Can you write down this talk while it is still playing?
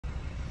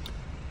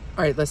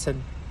right,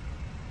 listen.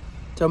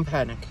 Don't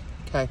panic,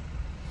 okay?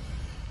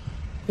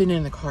 Been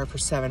in the car for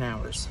 7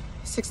 hours.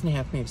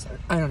 6.5, maybe 7.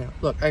 I don't know.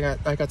 Look, I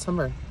got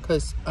sunburn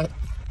because I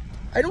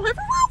don't have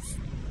a roof.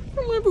 I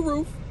don't have a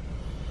roof.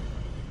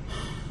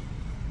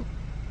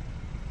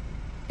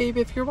 Babe,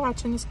 if you're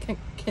watching this,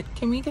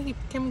 can we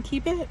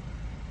keep it?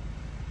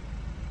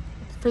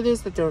 For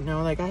those that don't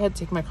know, like, I had to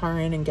take my car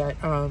in and get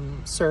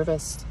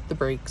serviced. The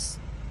brakes,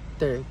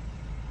 they're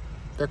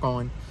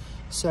gone.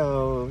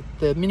 So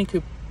the Mini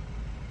Coupe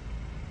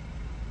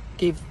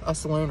gave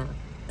us a loaner,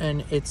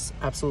 and it's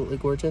absolutely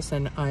gorgeous.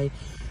 And I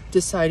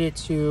decided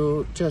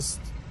to just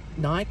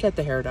not get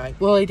the hair dye.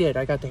 Well, I did.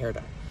 I got the hair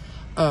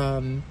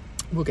dye.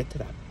 We'll get to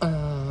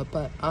that.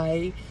 But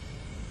I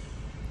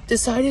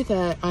decided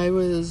that I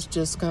was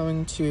just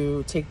going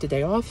to take the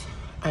day off.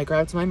 I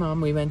grabbed my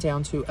mom. We went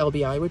down to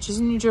LBI, which is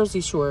in New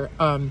Jersey Shore.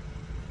 And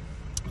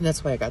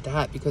that's why I got the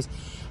hat, because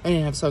I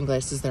didn't have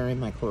sunglasses there in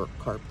my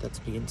car that's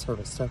being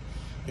serviced. So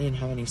I didn't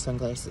have any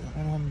sunglasses.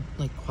 And I'm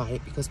like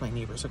quiet because my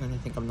neighbors are going to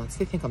think I'm nuts.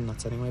 They think I'm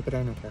nuts anyway, but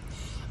I don't care.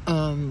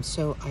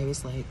 So I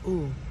was like,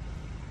 ooh,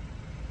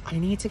 I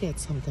need to get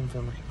something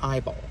for my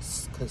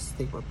eyeballs because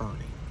they were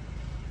burning.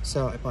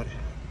 So I bought a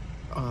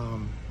hat.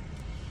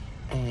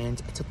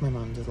 And I took my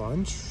mom to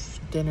lunch,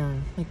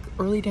 dinner, like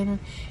early dinner,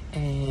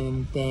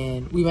 and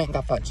then we went and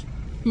got fudge.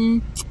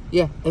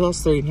 Yeah, I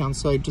lost 30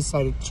 pounds, so I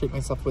decided to treat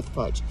myself with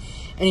fudge.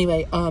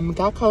 Anyway,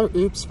 got Color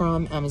Oops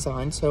from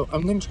Amazon, so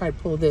I'm going to try to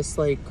pull this,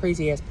 like,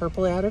 crazy-ass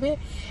purple out of it,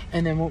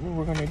 and then what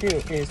we're going to do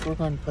is we're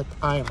going to put the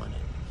eye on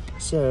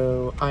it.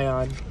 So, eye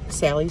on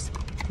Sally's.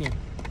 Yeah,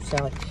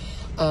 Sally.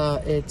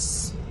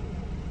 It's...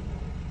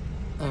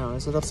 I don't know,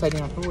 is it upside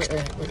down?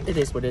 It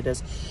is what it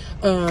is.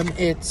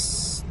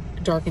 It's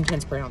dark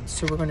intense brown,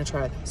 so we're going to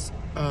try this.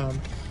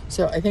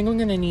 So I think I'm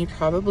going to need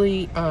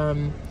probably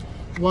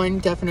 1,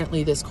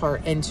 definitely this car,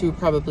 and 2,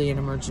 probably an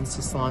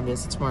emergency salon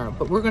visit tomorrow,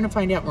 but we're going to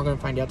find out. We're going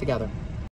to find out together.